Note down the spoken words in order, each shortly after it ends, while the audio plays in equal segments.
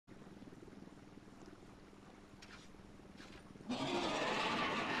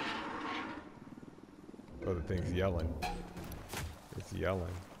thing's yelling. It's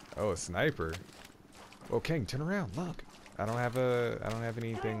yelling. Oh, a sniper. Oh, King, turn around. Look. I don't have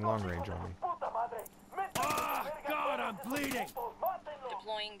anything long range on me. Oh, God, I'm bleeding.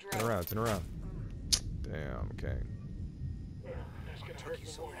 Deploying drone. Turn around, turn around. Damn, King. That's gonna hurt you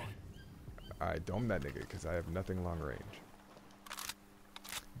so bad. Alright, dome that nigga, because I have nothing long range.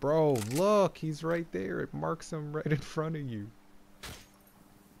 Bro, look! He's right there. It marks him right in front of you.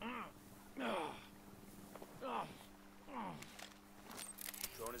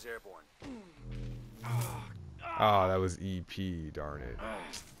 Drone is airborne. Oh, that was EP, darn it.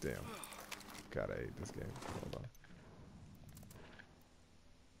 Damn. God, I hate this game. Hold on.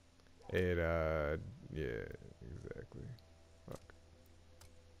 It, yeah, exactly. Fuck.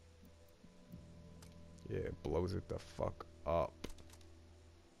 Yeah, it blows it the fuck up.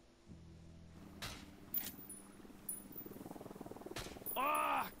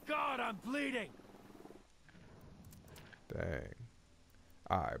 Oh, God, I'm bleeding. Dang.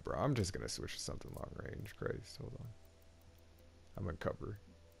 Alright, bro. I'm just gonna switch to something long range. Christ, hold on. I'm in cover.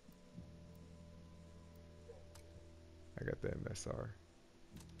 I got the MSR.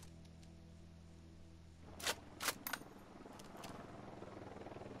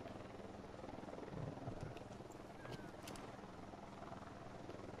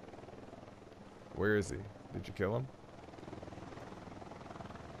 Where is he? Did you kill him?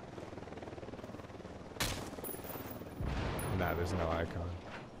 Nah, there's no icon.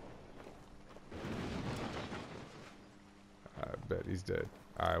 I bet he's dead.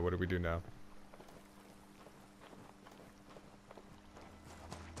 Alright, what do we do now?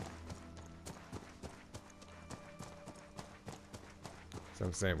 So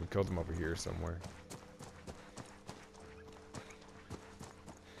I'm saying we killed him over here somewhere.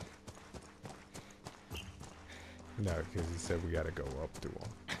 No, because he said we gotta go up to him.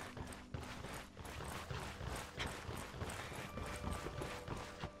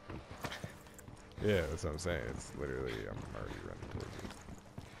 Yeah, that's what I'm saying. It's literally, I'm already running towards it.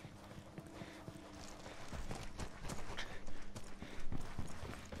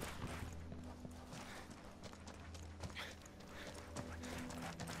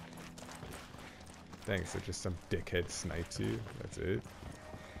 Thanks, so just some dickhead snipes you. That's it.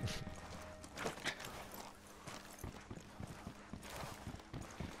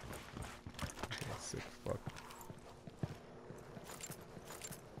 Sick fuck.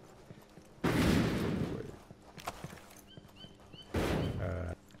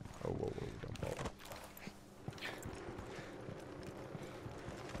 Oh, whoa, don't fall.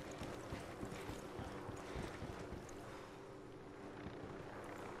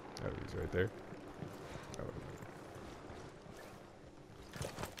 Oh, he's right there. Oh.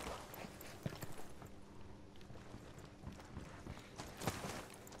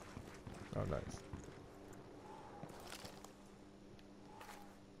 Oh, nice.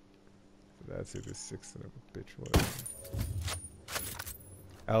 So that's who this sixth of a bitch was.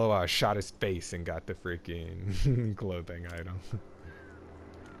 LOL, I shot his face and got the freaking clothing item.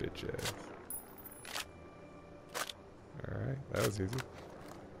 Bitch ass. Alright, that was easy.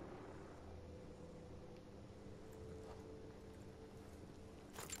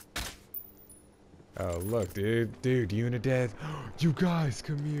 Oh, look, dude. Dude, Unidad. You guys,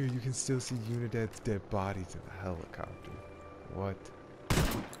 come here. You can still see Unidad's dead bodies in the helicopter. What?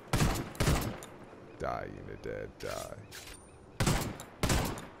 Die, Unidad, die.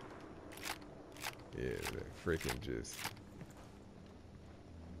 Yeah, they freaking just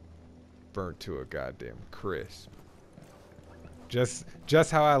burnt to a goddamn crisp. Just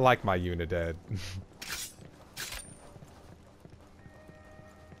how I like my Unidad.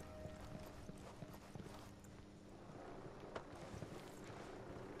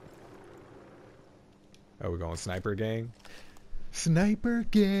 Oh, we're going sniper gang? Sniper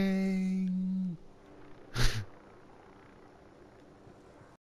gang!